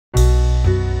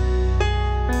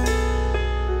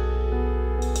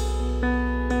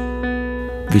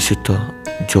വിശുദ്ധ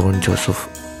John Joseph.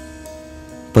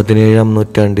 17-ാം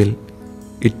നൂറ്റാണ്ടിൽ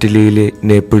ഇറ്റലിയിലെ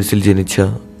നേപ്പിൾസിൽ ജനിച്ച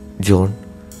ജോൺ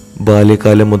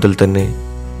ബാല്യകാലം മുതൽ തന്നെ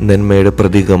നന്മയുടെ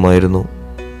പ്രതീകമായിരുന്നു.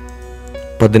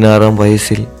 16-ാം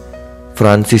വയസ്സിൽ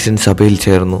ഫ്രാൻസിഷ്യൻ സഭയിൽ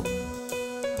ചേർന്നു.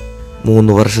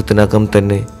 3 വർഷത്തിനകം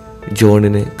തന്നെ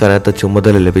ജോണിന് കനത്ത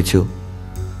ചുമതല ലഭിച്ചു.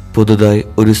 പുതുതായി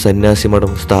ഒരു സന്യാസി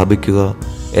മഠം സ്ഥാപിക്കുക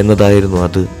എന്നതായിരുന്നു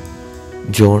അത്.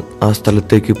 ജോൺ ആ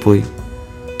സ്ഥലത്തേക്ക് പോയി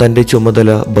തൻ്റെ ചുമതല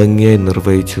ഭംഗിയായി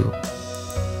നിർവഹിച്ചു.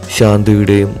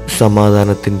 ശാന്തിയുടെയും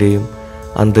സമാധാനത്തിൻ്റെയും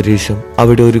അന്തരീക്ഷം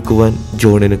അവിടെ ഒരുക്കുവാൻ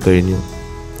ജോണിന് കഴിഞ്ഞു.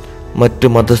 മറ്റു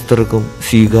മതസ്ഥർക്കും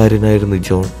സ്വീകാര്യനായിരുന്നു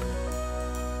ജോൺ.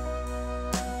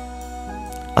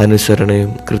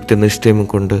 അനുസരണയും കൃത്യനിഷ്ഠയും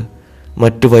കൊണ്ട്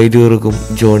മറ്റു വൈദികർക്കും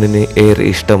ജോണിനെ ഏറെ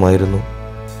ഇഷ്ടമായിരുന്നു.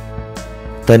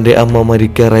 തൻ്റെ അമ്മ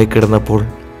മരിക്കാറായി കിടന്നപ്പോൾ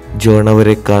ജോൺ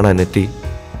അവരെ കാണാനെത്തി.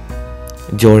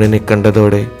 ജോണിനെ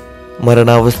കണ്ടതോടെ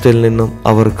മരണാവസ്ഥയിൽ നിന്നും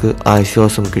അവർക്ക്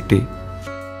ആശ്വാസം കിട്ടി.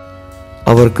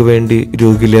 അവർക്ക് വേണ്ടി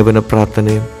രോഗിലേപന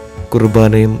പ്രാർത്ഥനയും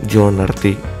കുർബാനയും ജോൺ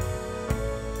നടത്തി.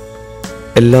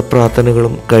 എല്ലാ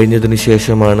പ്രാർത്ഥനകളും കഴിഞ്ഞതിനു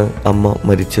ശേഷമാണ് അമ്മ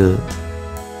മരിച്ചത്.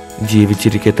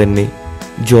 ജീവിച്ചിരിക്കെ തന്നെ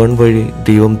ജോൺ വഴി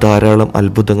ദൈവം ധാരാളം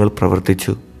അത്ഭുതങ്ങൾ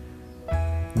പ്രവർത്തിച്ചു.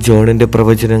 ജോണിൻ്റെ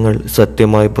പ്രവചനങ്ങൾ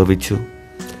സത്യമായി ഭവിച്ചു.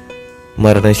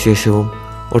 മരണശേഷവും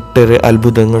ഒട്ടേറെ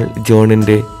അത്ഭുതങ്ങൾ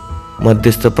ജോണിൻ്റെ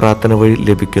മധ്യസ്ഥ പ്രാർത്ഥന വഴി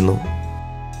ലഭിക്കുന്നു.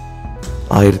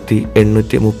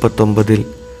 1839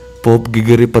 പോപ്പ്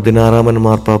ഗ്രിഗറി 16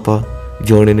 മാർപ്പാപ്പ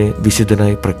ജോണിനെ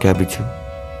വിശുദ്ധനായി പ്രഖ്യാപിച്ചു.